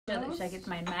those. Should I get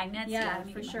my magnets? Yeah, let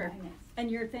me for get my sure. magnets.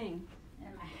 And your thing.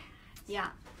 And my hats. Yeah.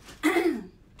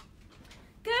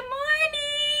 Good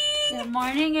morning. Good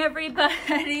morning,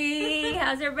 everybody.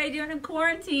 How's everybody doing in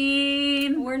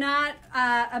quarantine? We're not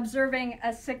observing a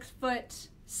 6-foot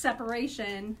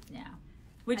separation. Yeah.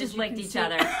 We just you licked can each see.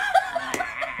 other.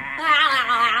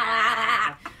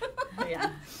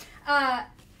 Yeah.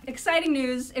 Exciting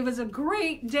news. It was a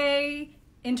great day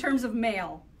in terms of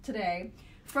mail today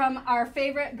from our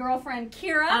favorite girlfriend,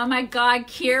 Kira. Oh my God,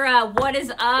 Kira, what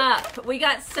is up? We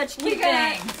got such We cute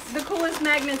got things. the coolest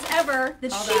magnets ever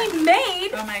that Hold she on. made.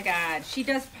 Oh my God, she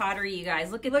does pottery, you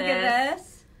guys. Look at Look this. at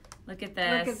this. Look at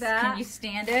this. Look at that. Can you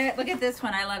stand it? Look at this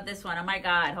one. I love this one. Oh my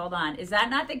God, hold on. Is that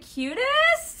not the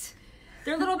cutest?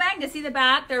 They're little magnets. See the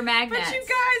back? They're magnets. But you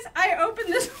guys, I opened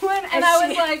this one and I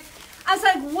was like,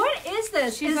 what is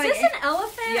this? She's is like, this an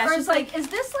elephant? yeah, or she's is like, is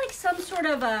this like some sort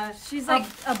of a, She's like,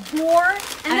 a boar?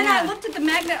 And then I know. looked at the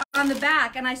magnet on the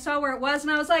back and I saw where it was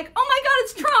and I was like, oh my God,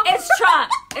 it's Trump. It's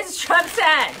Trump. It's Trump's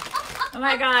head. Oh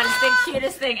my God, it's the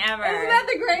cutest thing ever. Isn't that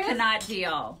the greatest? Cannot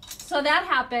deal. So that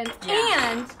happened,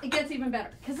 Yeah. and it gets even better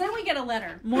because then we get a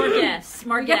letter. More gifts.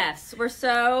 More We get- gifts. We're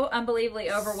so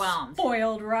unbelievably overwhelmed.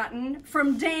 Spoiled rotten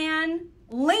from Dan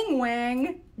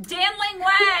Lingwang. Dan Ling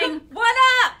Wang, what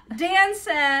up? Dan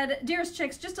said, "Dearest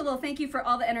chicks, just a little thank you for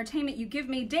all the entertainment you give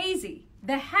me. Daisy,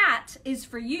 the hat is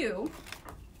for you.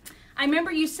 I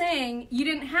remember you saying you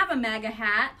didn't have a MAGA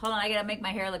hat. Hold on, I gotta make my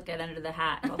hair look good under the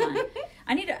hat. Hold on.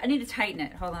 I need to tighten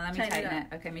it. Hold on, let me Tighten it tighten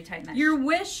up. it. Okay, let me tighten it. Your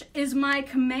wish is my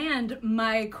command,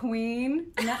 my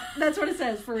queen." That's what it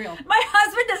says, for real. My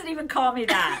husband doesn't even call me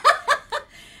that.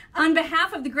 On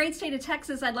behalf of the great state of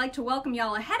Texas, I'd like to welcome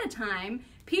y'all ahead of time.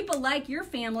 People like your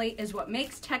family is what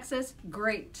makes Texas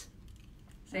great.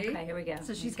 See? Okay, here we go.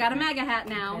 So she's got a MAGA hat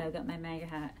now. Okay, I got my MAGA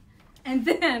hat. And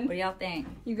then What do y'all think?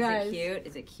 You guys- Is it cute?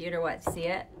 Is it cute or what? See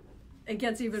it? it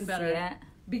gets even better. See it?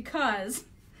 Because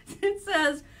it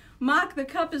says, "Mock, the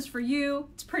cup is for you."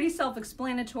 It's pretty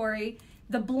self-explanatory.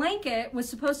 The blanket was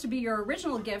supposed to be your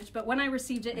original gift, but when I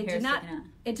received it, Here's sticking out.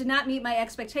 it did not meet my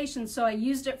expectations, so I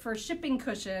used it for a shipping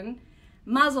cushion.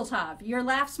 Mazel tov. Your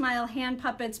laugh, smile, hand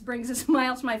puppets brings a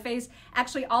smile to my face.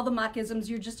 Actually, all the mockisms.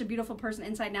 You're just a beautiful person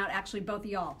inside and out. Actually, both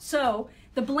of y'all. So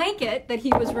the blanket that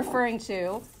he was referring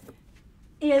to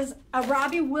is a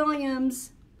Robbie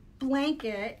Williams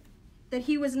blanket that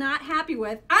he was not happy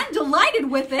with. I'm delighted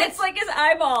with it. It's like his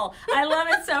eyeball. I love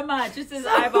it so much. It's his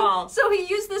eyeball. So he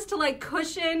used this to like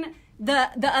cushion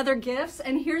the other gifts,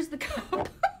 and here's the cup.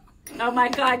 Oh my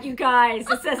God, you guys.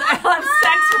 It says I love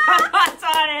sex robots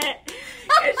on it.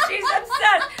 And she's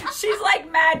obsessed. She's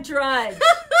like Mad Drudge.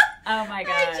 Oh my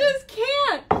God. I just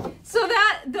can't. So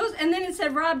and then it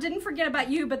said, "Rob, didn't forget about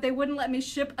you, but they wouldn't let me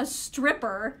ship a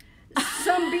stripper."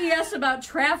 Some BS about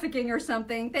trafficking or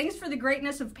something. Thanks for the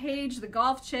greatness of Paige, the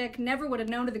golf chick. Never would have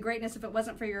known of the greatness if it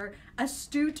wasn't for your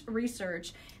astute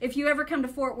research. If you ever come to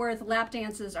Fort Worth, lap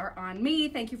dances are on me.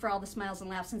 Thank you for all the smiles and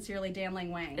laughs. Sincerely, Dan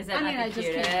Ling Wang. Is that not the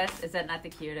cutest? Is that not the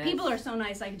cutest? People are so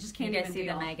nice. I just can't Can you guys even see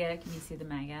the deal. MAGA? Can you see the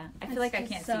MAGA? I feel It's like I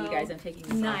just can't see so you guys. I'm taking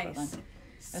this nice. off. Hold on.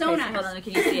 So Okay, nice. Hold on.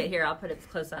 Can you see it here? I'll put it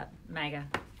close up. MAGA.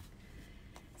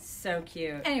 So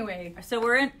cute. Anyway, So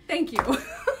we're in. thank you.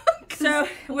 So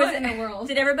What in the world?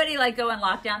 Did everybody like go in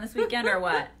lockdown this weekend or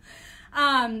what?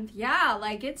 Yeah,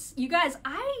 like it's, you guys,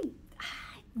 I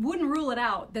wouldn't rule it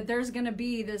out that there's going to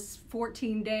be this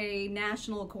 14-day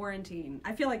national quarantine.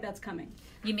 I feel like that's coming.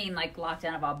 You mean like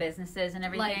lockdown of all businesses and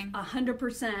Like everything?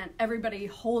 100%. Everybody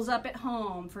holes up at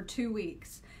home for 2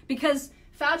 weeks because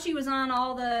Fauci was on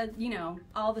all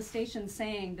the stations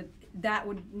saying that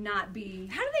would not be.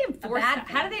 How do they enforce bad that?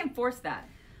 How do thing. they enforce that?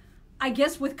 I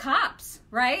guess with cops,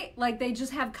 right? Like they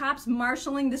just have cops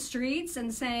marshaling the streets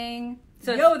and saying,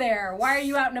 So "Yo there, why are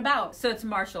you out and about?" So it's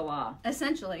martial law.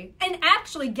 Essentially. And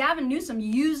actually, Gavin Newsom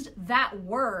used that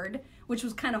word, which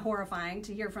was kind of horrifying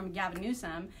to hear from Gavin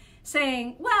Newsom,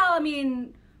 saying, well, I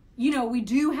mean, we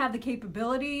do have the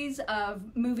capabilities of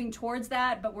moving towards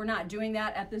that, but we're not doing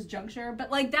that at this juncture.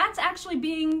 But, like, that's actually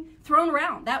being thrown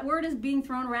around. That word is being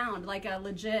thrown around like a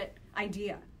legit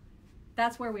idea.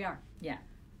 That's where we are. Yeah.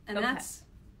 And Okay. that's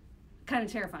kind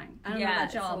of terrifying. I don't know Yeah, about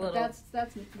it's y'all, a but little-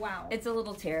 that's wow. It's a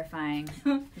little terrifying.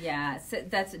 Yeah. So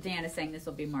that's what Dan is saying. This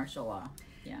will be martial law.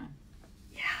 Yeah.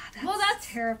 Yeah, Well, that's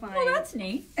terrifying. Well, that's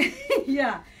neat.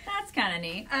 Yeah. That's kind of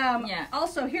neat. Yeah.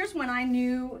 Also, here's when I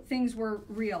knew things were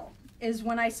real, is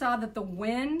when I saw that the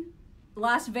Wynn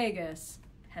Las Vegas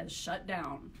has shut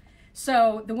down.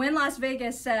 So the Wynn Las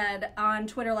Vegas said on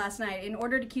Twitter last night, in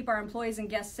order to keep our employees and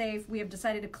guests safe, we have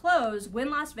decided to close Wynn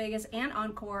Las Vegas and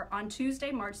Encore on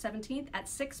Tuesday, March 17th at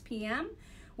 6 p.m.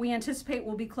 We anticipate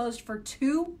will be closed for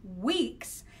 2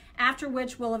 weeks after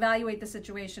which we'll evaluate the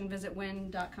situation. Visit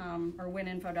win.com or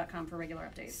wininfo.com for regular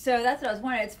updates. So that's what I was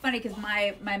wondering. It's funny because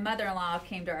my mother-in-law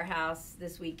came to our house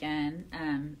this weekend,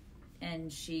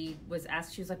 and she was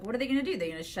asked, she was like, what are they going to do? They're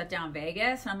going to shut down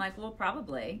Vegas? And I'm like, well,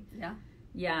 probably. Yeah.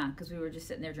 Yeah, because we were just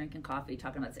sitting there drinking coffee,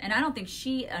 talking about this. And I don't think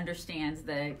she understands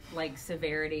the, like,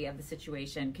 severity of the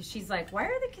situation. Because she's like, why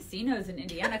are the casinos in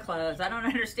Indiana closed? I don't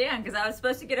understand, because I was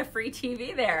supposed to get a free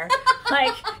TV there.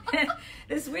 Like,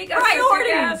 this week I was supposed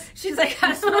to go. She's like, I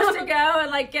was supposed to go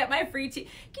and, like, get my free TV.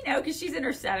 You know, because she's in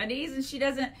her 70s, and she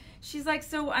doesn't. She's like,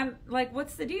 so I'm like,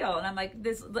 what's the deal? And I'm like,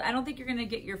 I don't think you're going to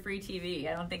get your free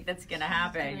TV. I don't think that's going to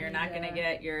happen. You're not going to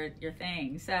get your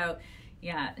thing. So...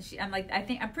 yeah,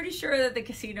 I'm pretty sure that the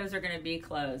casinos are going to be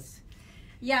closed.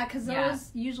 Yeah, because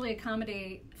those usually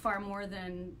accommodate far more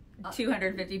than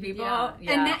 250 people.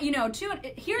 Yeah. And that, you know,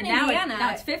 here in Indiana,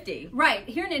 now it's 50. Right,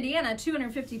 here in Indiana,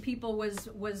 250 people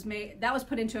was made. That was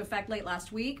put into effect late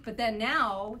last week. But then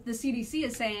now the CDC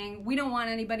is saying we don't want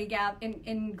anybody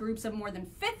in groups of more than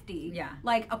 50. Yeah.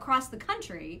 Like across the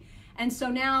country, and so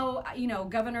now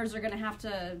governors are going to have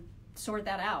to sort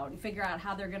that out and figure out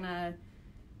how they're going to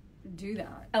do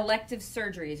that. Elective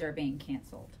surgeries are being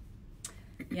canceled.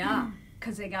 Yeah,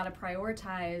 because they got to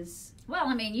prioritize. Well,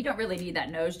 I mean, you don't really need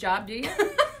that nose job, do you?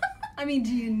 I mean,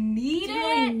 do you need Do you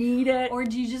really need it? Or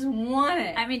do you just want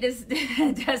it? I mean, does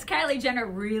Kylie Jenner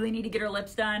really need to get her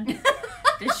lips done?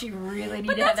 Does she really need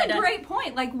to have that done? That's a great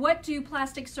point. Like, what do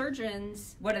plastic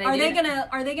surgeons? What are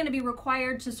they gonna be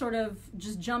required to sort of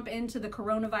just jump into the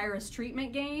coronavirus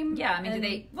treatment game? Yeah, I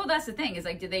mean, well, that's the thing is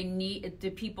like,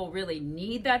 do people really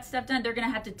need that stuff done? They're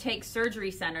gonna have to take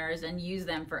surgery centers and use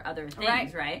them for other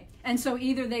things, right? And so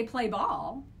either they play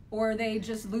ball or they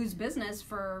just lose business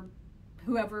for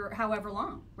however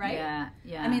long, right?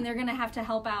 Yeah. I mean, they're gonna have to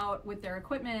help out with their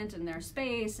equipment and their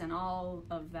space and all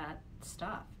of that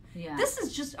stuff. Yeah. This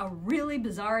is just a really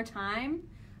bizarre time.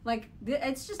 Like,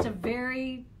 it's just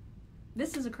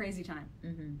this is a crazy time.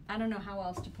 Mm-hmm. I don't know how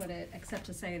else to put it except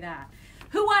to say that.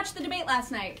 Who watched the debate last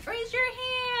night? Raise your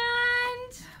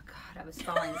hand. Oh, God, I was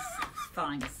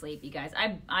falling asleep, you guys.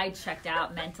 I checked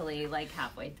out mentally, like,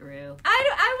 halfway through.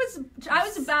 I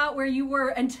was about where you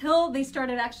were until they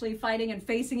started actually fighting and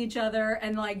facing each other,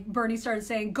 and, like, Bernie started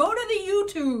saying, go to the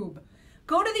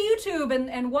YouTube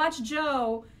and watch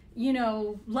Joe,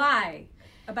 lie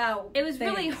about it was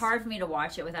things. Really hard for me to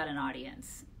watch it without an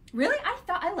audience. Really?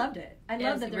 I loved it. I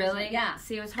loved it. Really? Yeah.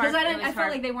 See, it was hard. Because I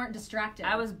felt like they weren't distracted.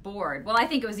 I was bored. Well, I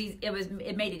think it was easy.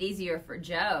 It made it easier for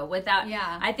Joe without.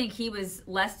 Yeah. I think he was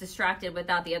less distracted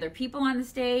without the other people on the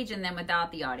stage and then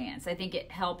without the audience. I think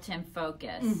it helped him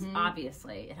focus. Mm-hmm.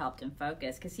 Obviously, it helped him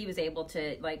focus because he was able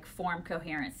to like form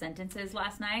coherent sentences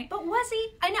last night. But was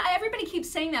he? I know everybody keeps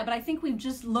saying that, but I think we've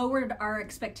just lowered our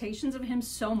expectations of him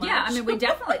so much. Yeah, I mean, we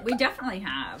definitely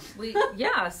have.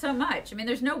 So much. I mean,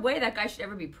 there's no way that guy should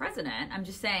ever be president. I'm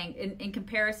just saying, in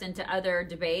comparison to other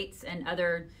debates and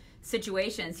other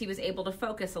situations, he was able to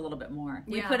focus a little bit more.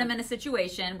 We put him in a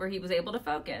situation where he was able to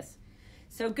focus.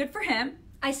 So good for him.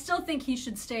 I still think he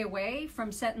should stay away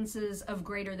from sentences of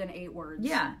greater than 8 words.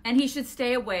 Yeah, and he should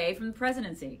stay away from the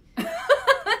presidency.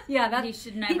 Yeah, that he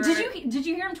should never. Did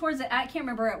you hear him towards it? I can't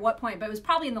remember at what point, but it was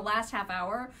probably in the last half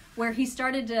hour where he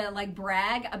started to like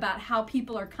brag about how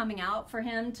people are coming out for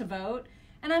him to vote,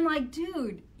 and I'm like,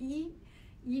 dude,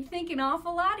 you think an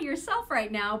awful lot of yourself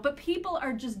right now, but people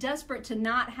are just desperate to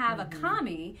not have a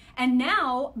commie. And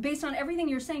now, based on everything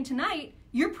you're saying tonight,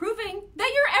 you're proving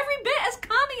that you're every bit as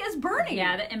commie as Bernie.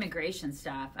 Yeah, the immigration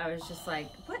stuff. I was just like,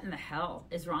 what in the hell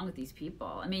is wrong with these people?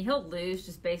 I mean, he'll lose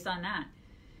just based on that.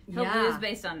 He'll lose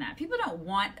based on that. People don't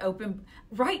want open...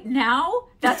 Right now,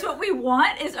 that's what we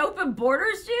want is open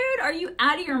borders, dude? Are you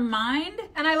out of your mind?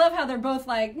 And I love how they're both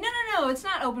like, no, it's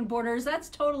not open borders. That's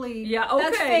totally...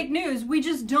 That's fake news. We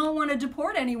just don't want to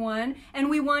deport anyone, and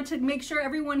we want to make sure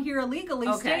everyone here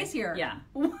illegally stays here. Yeah.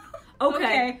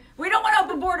 Okay. We don't want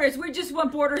open borders. We just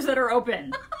want borders that are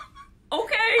open.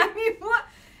 Okay. I mean, what...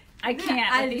 I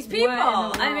can't with these people.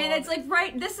 I mean, it's like,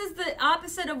 this is the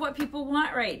opposite of what people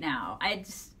want right now.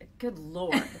 Good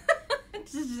Lord.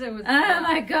 Oh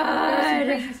my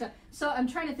God. So I'm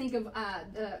trying to think of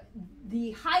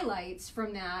the highlights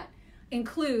from that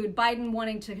include Biden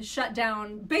wanting to shut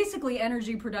down basically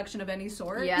energy production of any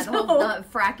sort. Yeah, the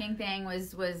fracking thing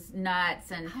was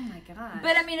nuts. And oh my God.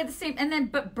 But I mean,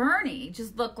 but Bernie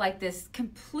just looked like this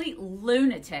complete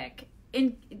lunatic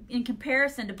in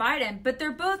comparison to Biden, but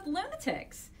they're both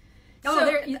lunatics. Oh,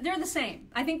 so, they're the same.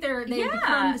 I think they've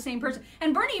become the same person.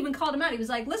 And Bernie even called him out. He was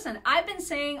like, listen, I've been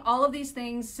saying all of these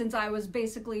things since I was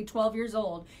basically 12 years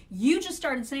old. You just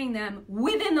started saying them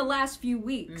within the last few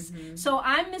weeks. Mm-hmm. So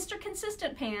I'm Mr.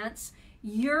 Consistent Pants.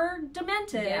 you're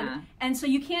demented. Yeah. And so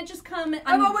you can't just come.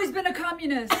 I've always been a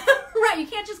communist. Right, you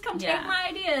can't just come take Yeah. my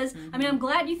ideas. I mean, I'm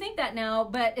glad you think that now,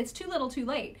 but it's too little too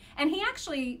late. And he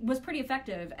actually was pretty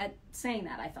effective at saying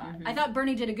that, I thought. I thought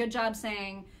Bernie did a good job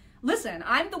saying, listen,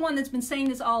 I'm the one that's been saying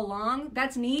this all along.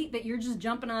 That's neat that you're just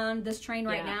jumping on this train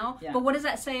right now. Yeah. But what does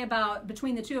that say about,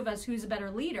 between the two of us, who's a better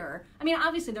leader? I mean,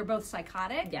 obviously they're both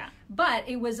psychotic. Yeah. But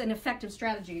it was an effective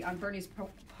strategy on Bernie's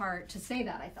part to say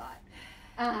that, I thought.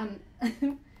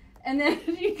 And then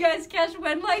you guys catch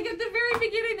when, like, at the very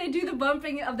beginning, they do the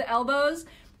bumping of the elbows.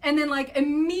 And then, like,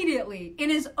 immediately, in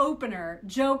his opener,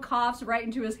 Joe coughs right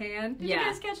into his hand. Did you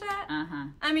guys catch that? Uh-huh.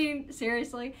 I mean,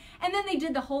 seriously. And then they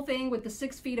did the whole thing with the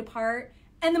 6 feet apart.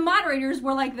 And the moderators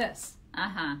were like this.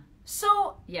 Uh-huh.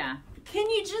 So, Yeah. can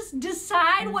you just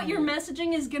decide what your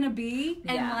messaging is going to be?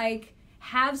 And, Yeah. like,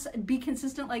 be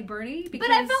consistent like Bernie? Because,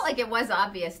 But I felt like it was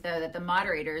obvious, though, that the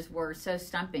moderators were so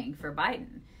stumping for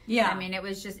Biden. yeah. I mean, it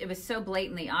was so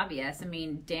blatantly obvious. I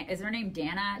mean, is her name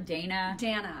Dana? Dana,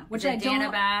 which Is it I don't.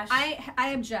 Dana Bash? I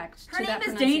object Her to name that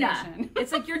is Dana. pronunciation.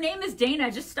 It's like, your name is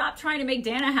Dana. Just stop trying to make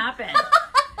Dana happen.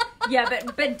 Yeah,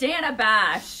 but Dana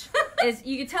Bash is,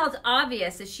 you can tell it's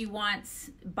obvious that she wants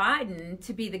Biden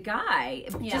to be the guy,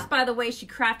 Yeah. just by the way she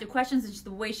crafted questions and just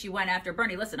the way she went after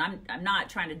Bernie. Listen, I'm not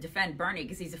trying to defend Bernie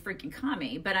because he's a freaking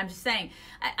commie, but I'm just saying,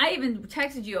 I even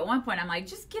texted you at one point, I'm like,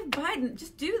 just give Biden,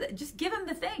 just do that, just give him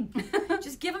the thing.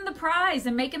 Just give him the prize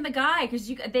and make him the guy,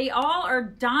 because they all are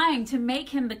dying to make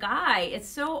him the guy. It's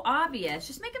so obvious.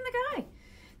 Just make him the guy.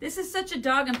 This is such a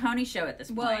dog and pony show at this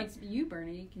point. Well, it's you,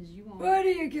 Bernie, because you won't. What do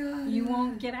you got? You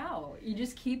won't get out. You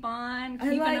just keep on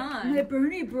keeping on. my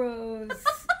Bernie bros.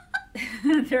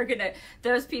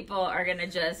 Those people are gonna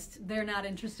just, They're not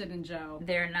interested in Joe.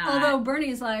 they're not. Although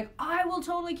Bernie's like, I will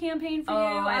totally campaign for you.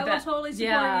 I will bet. totally support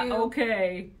Yeah, you.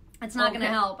 okay. It's not going to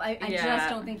Okay. help. I Yeah. just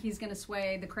don't think he's going to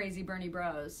sway the crazy Bernie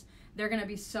bros. They're going to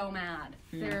be so mad.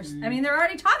 Mm-hmm. I mean, they're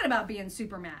already talking about being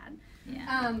super mad.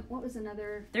 Yeah. What was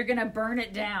another? They're gonna burn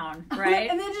it down, right?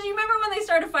 And then did you remember when they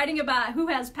started fighting about who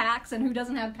has packs and who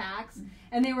doesn't have packs?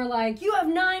 And they were like, "You have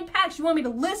 9 packs. You want me to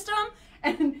list them?"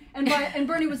 And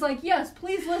Bernie was like, "Yes,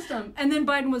 please list them." And then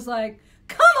Biden was like,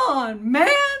 "Come on, man!"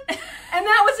 And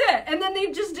that was it. And then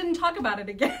they just didn't talk about it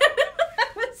again. I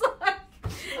was like,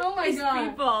 "Oh my These god,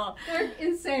 people. they're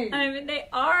insane." I mean, they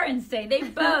are insane. They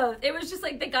both. It was just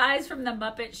like the guys from the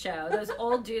Muppet Show, those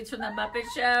old dudes from the Muppet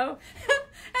Show.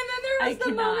 And then there was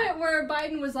the moment where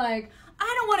Biden was like,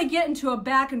 "I don't want to get into a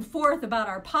back and forth about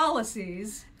our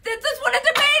policies." This is what a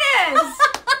debate is.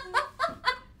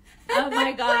 Oh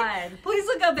my god. Please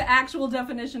look up the actual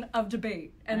definition of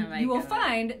debate, and Oh my you will God.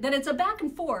 find that it's a back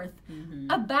and forth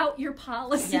about your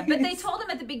policies. Yeah, but they told him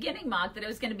at the beginning, Mock, that it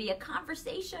was going to be a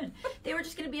conversation. They were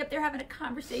just going to be up there having a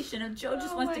conversation, and Joe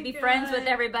just Oh wants my to be God. friends with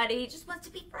everybody. He just wants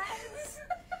to be friends.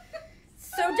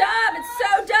 So dumb. It's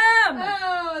so dumb.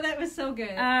 Oh, that was so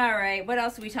good. All right, what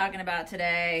else are we talking about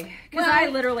today? Because Well- I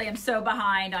literally am so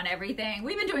behind on everything.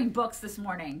 We've been doing books this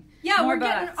morning. Yeah, More we're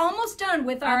getting books. almost done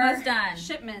with our Almost done.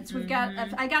 shipments. We've got.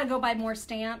 I got to go buy more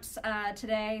stamps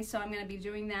today, so I'm going to be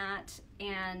doing that,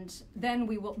 and then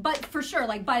we will. But for sure,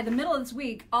 like by the middle of this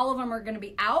week, all of them are going to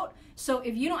be out. So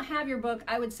if you don't have your book,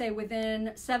 I would say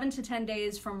within 7 to 10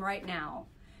 days from right now,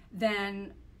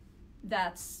 then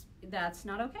that's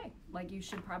not okay. Like, you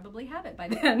should probably have it by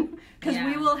then, because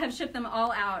we Yeah. will have shipped them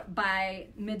all out by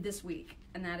mid this week,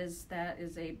 and that is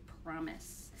a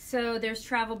promise. So there's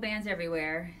travel bans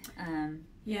everywhere.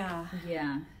 Yeah.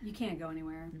 Yeah. You can't go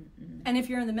anywhere. And if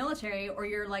you're in the military, or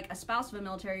you're like a spouse of a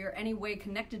military, or any way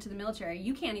connected to the military,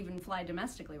 you can't even fly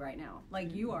domestically right now.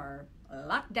 Like, you are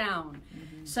locked down.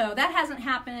 So that hasn't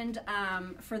happened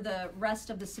for the rest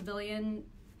of the civilian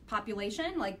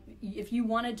population. Like, if you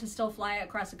wanted to still fly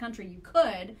across the country, you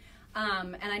could.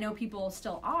 And I know people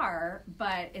still are,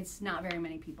 but it's not very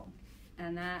many people.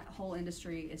 And that whole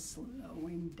industry is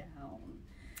slowing down.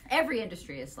 Every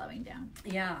industry is slowing down.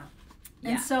 Yeah.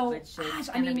 Yeah, And so, which is gosh,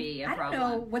 gonna be a I don't problem.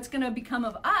 know what's going to become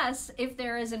of us if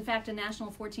there is, in fact, a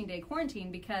national 14-day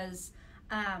quarantine, because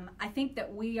I think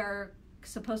that we are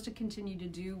supposed to continue to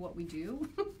do what we do.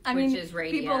 I Which mean, is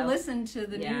radio. people listen to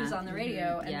the Yeah. news on the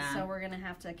radio, and Yeah. so we're going to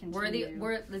have to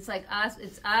continue. It's like us.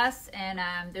 It's us, and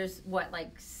there's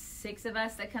like 6 of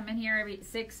us that come in here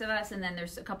 6 of us, and then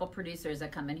there's a couple producers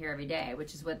that come in here every day,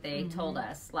 which is what they told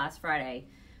us last Friday.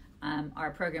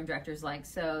 Our program director's like,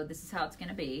 so this is how it's going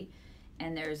to be,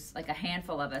 and there's like a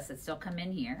handful of us that still come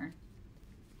in here.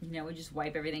 You know, we just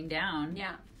wipe everything down.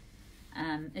 Yeah.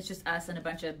 It's just us and a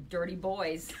bunch of dirty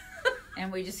boys. And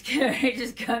we just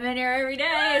come in here every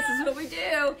day. This is what we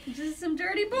do. Just some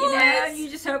dirty boys. You know, you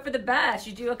just hope for the best.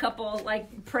 You do a couple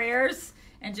like prayers,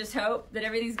 and just hope that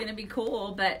everything's going to be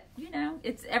cool. But,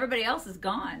 it's everybody else is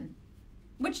gone.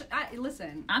 Which,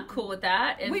 listen. I'm cool with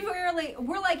that.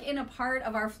 We're like in a part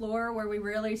of our floor where we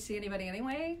rarely see anybody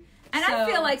anyway. And I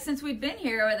feel like since we've been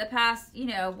here over the past,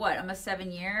 almost 7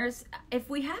 years, if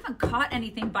we haven't caught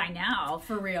anything by now,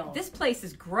 for real, this place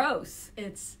is gross.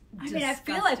 It's disgusting. I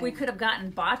feel like we could have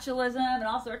gotten botulism and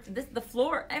all sorts of the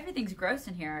floor, everything's gross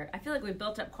in here. I feel like we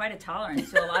built up quite a tolerance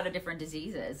to a lot of different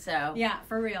diseases. So yeah,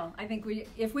 for real. I think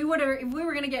if we were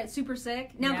going to get super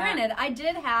sick. Now, granted, I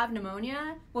did have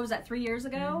pneumonia. What was that, 3 years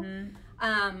ago? Mm-hmm.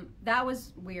 That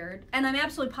was weird. And I'm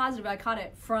absolutely positive I caught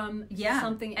it from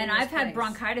something in And this I've place. had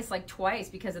bronchitis like twice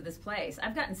because of this place.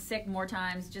 I've gotten sick more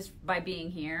times just by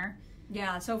being here.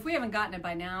 Yeah, so if we haven't gotten it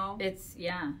by now, I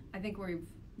think we're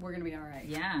going to be all right.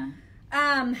 Yeah.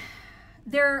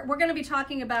 We're going to be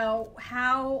talking about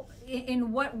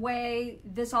in what way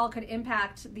this all could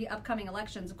impact the upcoming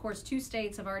elections. Of course, 2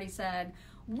 states have already said,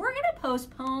 we're going to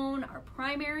postpone our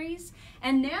primaries.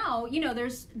 And now,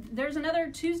 there's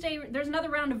another Tuesday, there's another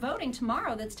round of voting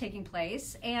tomorrow that's taking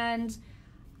place. And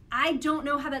I don't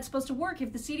know how that's supposed to work.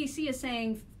 If the CDC is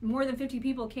saying more than 50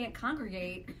 people can't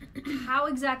congregate, how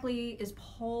exactly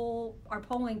are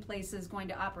polling places going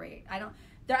to operate?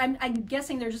 I'm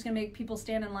guessing they're just going to make people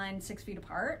stand in line 6 feet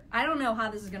apart. I don't know how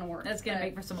this is going to work. That's going to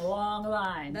make for some long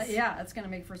lines. That's going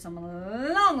to make for some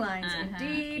long lines,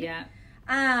 indeed. Yeah.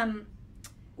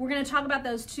 We're going to talk about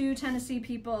those 2 Tennessee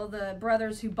people, the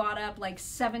brothers who bought up like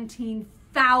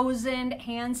 17,000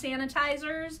 hand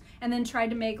sanitizers and then tried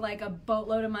to make like a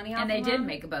boatload of money off of them. And they did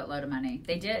make a boatload of money.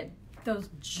 They did. Those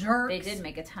jerks. They did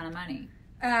make a ton of money.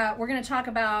 We're going to talk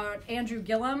about Andrew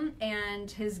Gillum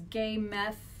and his gay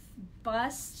meth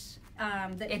bust.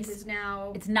 It's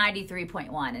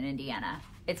 93.1 in Indiana.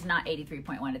 It's not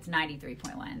 83.1. It's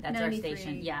 93.1. That's 93. Our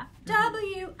station. Yeah.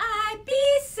 WIBC.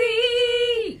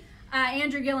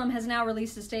 Andrew Gillum has now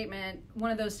released a statement,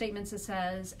 one of those statements that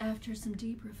says, after some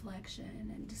deep reflection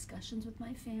and discussions with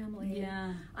my family,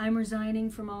 I'm resigning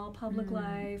from all public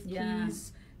life.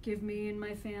 Please give me and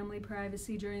my family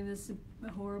privacy during this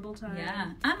horrible time.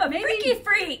 Yeah. I'm a freaky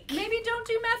freak. Maybe don't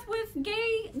do meth with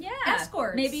gay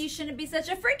escorts. Maybe you shouldn't be such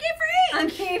a freaky freak. I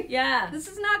mean, this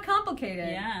is not complicated.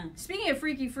 Yeah. Speaking of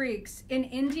freaky freaks, in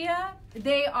India,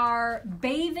 they are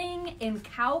bathing in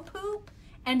cow poop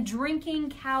and drinking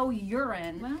cow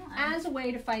urine as a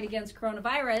way to fight against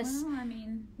coronavirus. Well, I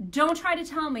mean, don't try to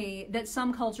tell me that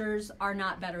some cultures are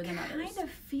not better than others. I kind of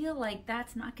feel like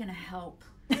that's not going to help.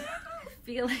 I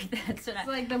feel like that's it's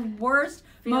like the worst,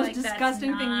 most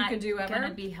disgusting thing you could do ever. Going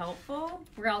to be helpful.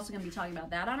 We're also going to be talking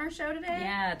about that on our show today.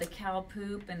 Yeah, the cow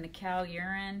poop and the cow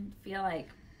urine. Feel like,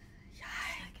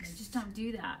 just don't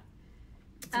do that.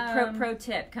 It's a pro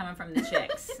tip coming from the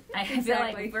chicks. I feel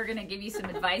like we're going to give you some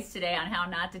advice today on how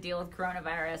not to deal with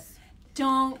coronavirus.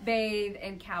 Don't bathe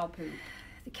in cow poop.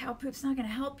 The cow poop's not going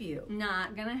to help you.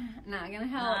 Not gonna help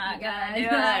you guys.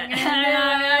 Not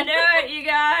gonna do it, you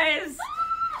guys.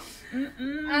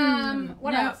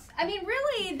 What else? I mean,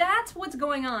 really, that's what's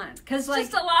going on. Because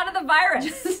just a lot of the virus.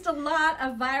 Just a lot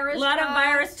of virus. A lot of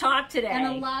virus talk today, and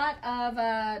a lot of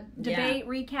debate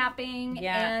recapping.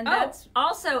 Yeah. And that's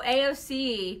also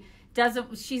AOC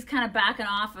doesn't. She's kind of backing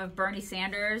off of Bernie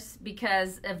Sanders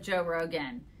because of Joe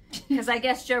Rogan. Because I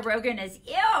guess Joe Rogan is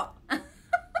ew.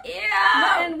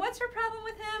 Yeah. And what's her problem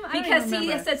with him? Because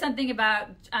he said something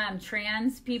about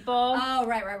trans people. Oh,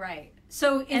 right.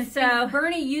 So if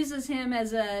Bernie uses him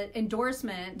as an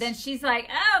endorsement, then she's like,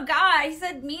 "Oh God, he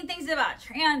said mean things about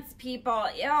trans people."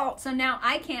 Ew. So now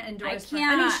I can't endorse. I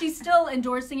can't. I mean, she's still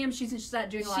endorsing him. She's just not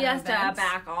doing a lot of events. She has to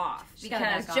back off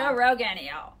because Joe Rogan.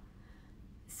 Ew.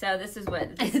 So this is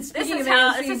what this is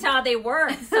how they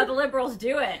work. This is how the liberals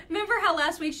do it. Remember how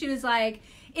last week she was like,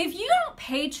 if you don't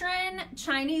patron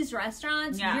Chinese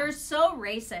restaurants, you're so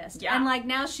racist. Yeah. And like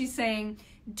now she's saying,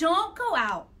 don't go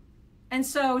out. And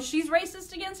so she's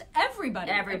racist against everybody.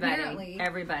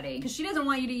 Everybody. Because she doesn't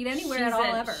want you to eat anywhere at all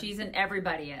ever. She's an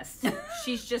everybodyist.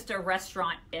 She's just a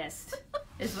restaurantist,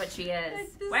 is what she is.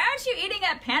 Why aren't you eating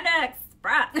at Panda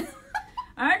Express?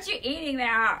 Why aren't you eating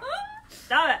there?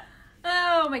 Stop it.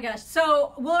 Oh my gosh.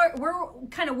 So we're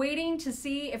kind of waiting to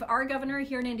see if our governor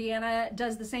here in Indiana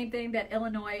does the same thing that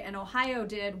Illinois and Ohio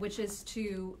did, which is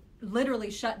to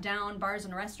literally shut down bars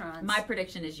and restaurants. My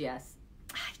prediction is yes.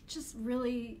 I just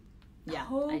really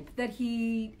hope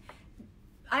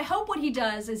I hope what he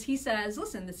does is he says,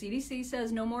 listen, the CDC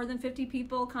says no more than 50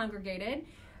 people congregated.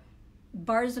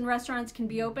 Bars and restaurants can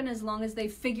be open as long as they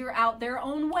figure out their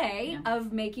own way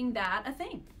of making that a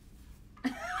thing.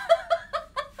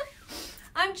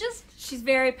 She's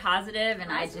very positive, and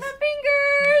my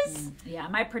fingers. Yeah,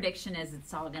 my prediction is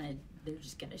it's all going to they're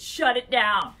just going to shut it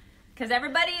down. Because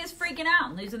everybody is freaking out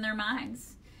and losing their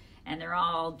minds. And they're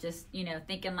all just, you know,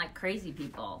 thinking like crazy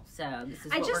people. So this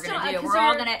is what we're going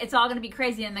to do. It's all going to be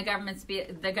crazy, and the government's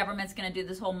going to do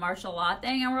this whole martial law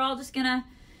thing, and we're all just going to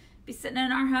be sitting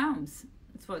in our homes.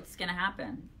 That's what's going to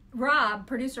happen. Rob,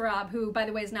 producer Rob, who, by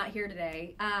the way, is not here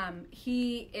today,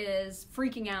 he is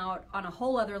freaking out on a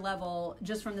whole other level,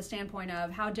 just from the standpoint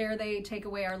of how dare they take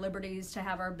away our liberties to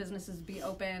have our businesses be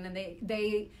open, and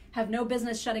they have no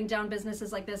business shutting down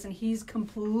businesses like this, and he's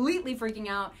completely freaking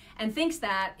out and thinks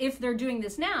that if they're doing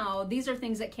this now, these are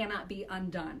things that cannot be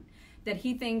undone. That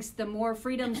he thinks the more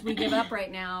freedoms we give up right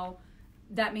now,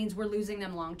 that means we're losing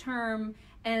them long term.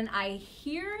 And I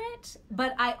hear it,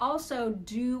 but I also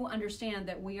do understand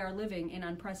that we are living in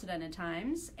unprecedented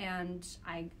times, and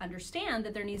I understand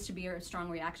that there needs to be a strong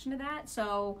reaction to that.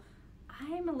 So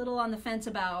I'm a little on the fence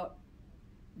about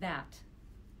that.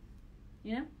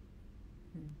 You know?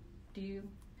 Do you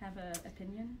have an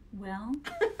opinion? Well,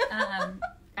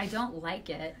 I don't like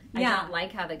it. Yeah. I don't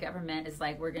like how the government is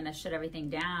like, we're going to shut everything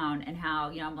down, and how,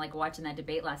 you know, I'm like watching that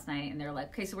debate last night, and they're like,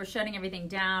 okay, so we're shutting everything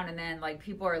down, and then like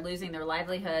people are losing their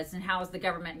livelihoods, and how is the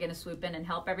government going to swoop in and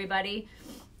help everybody?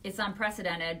 It's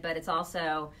unprecedented, but it's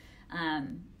also,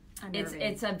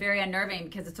 it's a very unnerving,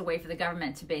 because it's a way for the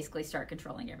government to basically start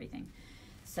controlling everything.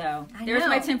 So there's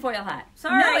my tinfoil hat.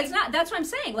 Sorry. No, it's not. That's what I'm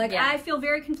saying. Like, Yeah. I feel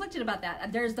very conflicted about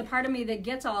that. There's the part of me that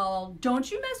gets all, don't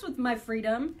you mess with my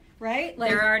freedom, right? Like,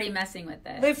 They're already messing with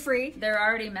it. live free. They're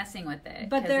already messing with it.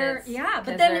 But because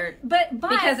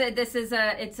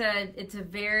it's a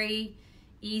very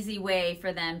easy way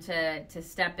for them to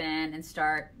step in and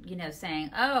start, you know,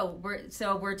 saying, oh,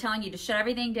 we're telling you to shut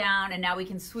everything down, and now we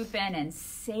can swoop in and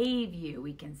save you.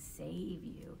 We can save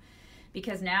you.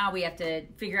 Because now we have to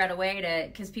figure out a way to,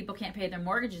 because people can't pay their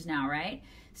mortgages now, right?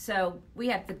 So we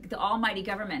have the almighty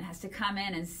government has to come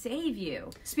in and save you.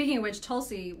 Speaking of which,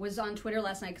 Tulsi was on Twitter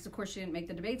last night, because of course she didn't make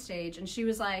the debate stage, and she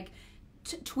was like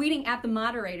tweeting at the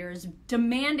moderators,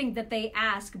 demanding that they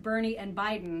ask Bernie and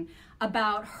Biden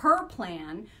about her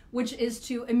plan, which is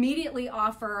to immediately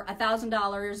offer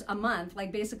 $1,000 a month,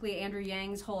 like basically Andrew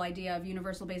Yang's whole idea of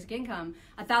universal basic income,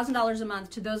 $1,000 a month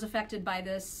to those affected by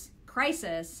this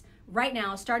crisis right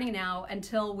now, starting now,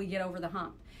 until we get over the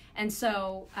hump. And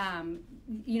so,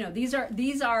 you know, these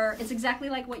are, it's exactly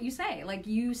like what you say. Like,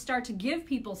 you start to give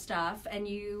people stuff, and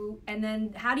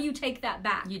then how do you take that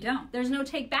back? You don't. There's no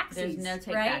take backsies. There's no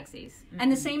take right? backsies. Mm-hmm.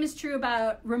 And the same is true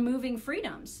about removing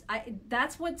freedoms.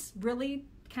 That's what's really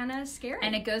kind of scary.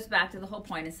 And it goes back to the whole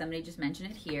point, and somebody just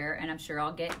mentioned it here, and I'm sure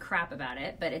I'll get crap about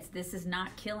it, but this is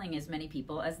not killing as many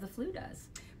people as the flu does.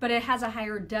 But it has a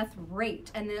higher death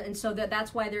rate, and so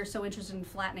that's why they're so interested in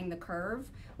flattening the curve,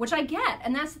 which I get.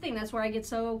 And that's the thing. That's where I get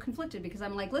so conflicted, because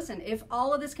I'm like, listen, if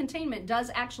all of this containment does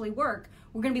actually work,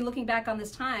 we're going to be looking back on this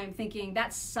time thinking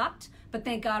that sucked, but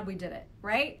thank God we did it,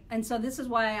 right? And so this is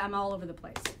why I'm all over the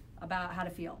place about how to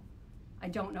feel. I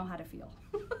don't know how to feel.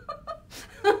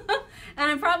 And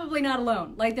I'm probably not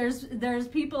alone. Like, there's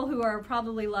people who are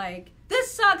probably like, this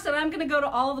sucks, and I'm going to go to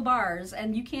all the bars,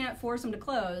 and you can't force them to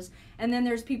close. And then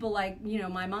there's people like, you know,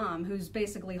 my mom, who's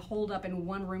basically holed up in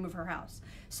one room of her house.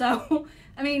 So,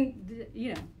 I mean,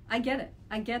 you know, I get it.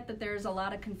 I get that there's a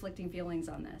lot of conflicting feelings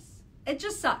on this. It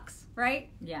just sucks, right?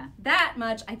 Yeah. That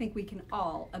much I think we can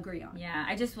all agree on. Yeah,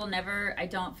 I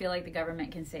don't feel like the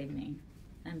government can save me.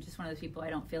 I'm just one of those people, I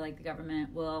don't feel like the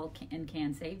government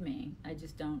can save me. I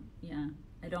just don't, yeah.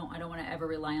 I don't want to ever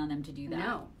rely on them to do that.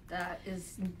 No,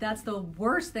 that's the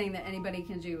worst thing that anybody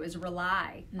can do, is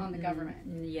rely on the government.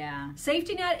 Yeah.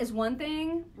 Safety net is one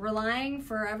thing. Relying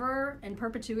forever in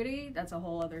perpetuity, that's a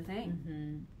whole other thing.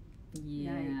 Mm-hmm.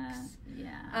 Yeah. Yikes.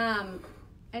 Yeah.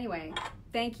 Anyway,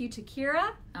 thank you to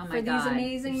Kira for these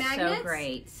amazing magnets. So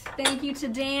great. Thank you to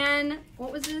Dan.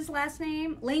 What was his last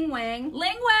name? Ling Wang.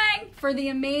 Ling Wang For the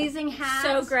amazing hat.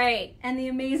 So great. And the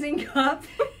amazing cup.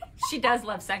 She does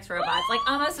love sex robots, like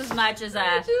almost as much as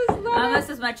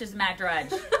Matt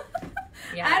Drudge.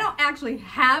 Yeah. I don't actually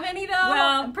have any though.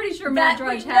 Well, I'm pretty sure Matt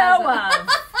Drudge has of.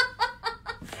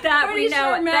 That we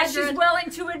know that she's willing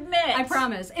to admit. I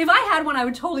promise. If I had one, I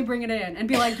would totally bring it in and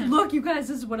be like, look, you guys,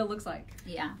 this is what it looks like.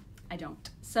 Yeah. I don't.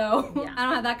 So Yeah. I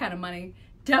don't have that kind of money.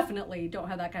 Definitely don't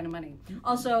have that kind of money. Mm-hmm.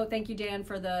 Also, thank you, Dan,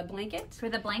 for the blanket. For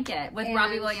the blanket with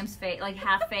Robbie Williams' face, like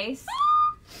half face.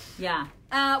 Yeah.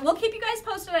 We'll keep you guys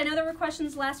posted. I know there were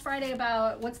questions last Friday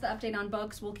about what's the update on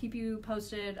books. We'll keep you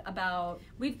posted about.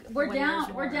 We're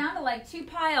down to like 2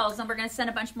 piles, and we're gonna send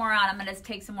a bunch more out. I'm gonna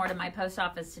take some more to my post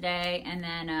office today, and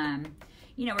then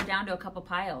we're down to a couple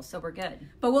piles, so we're good.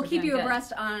 But we'll keep you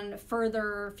abreast on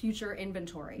further future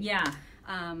inventory. Yeah.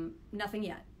 Nothing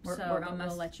yet. We're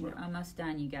almost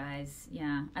done, you guys.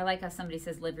 Yeah, I like how somebody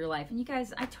says live your life, and you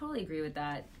guys, I totally agree with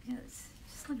that.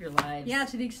 Just live your lives. Yeah,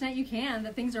 to the extent you can,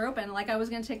 that things are open. Like I was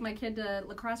going to take my kid to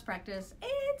lacrosse practice.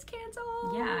 It's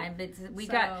canceled. Yeah,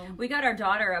 we got our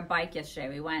daughter a bike yesterday.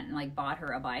 We went and like bought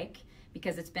her a bike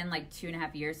because it's been like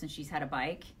 2.5 years since she's had a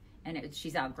bike, and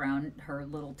she's outgrown her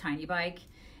little tiny bike.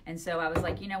 And so I was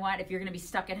like, you know what? If you're going to be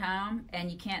stuck at home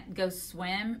and you can't go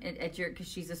swim because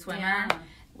she's a swimmer,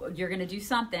 you're going to do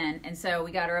something. And so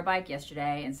we got her a bike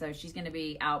yesterday. And so she's going to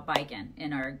be out biking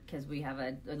because we have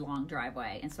a long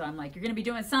driveway. And so I'm like, you're going to be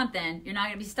doing something. You're not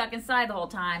going to be stuck inside the whole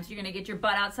time. So you're going to get your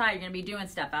butt outside. You're going to be doing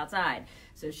stuff outside.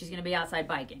 So she's going to be outside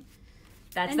biking.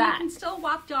 That's that. And you can still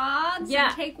walk dogs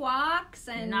and take walks.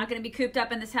 And you're not going to be cooped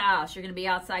up in this house. You're going to be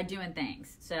outside doing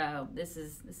things. So this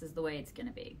is the way it's going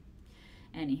to be.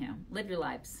 Anywho, live your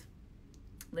lives.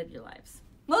 Live your lives.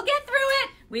 We'll get through it.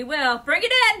 We will. Bring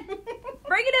it in.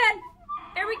 Bring it in.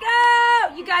 There we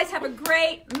go. You guys have a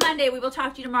great Monday. We will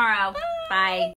talk to you tomorrow. Bye.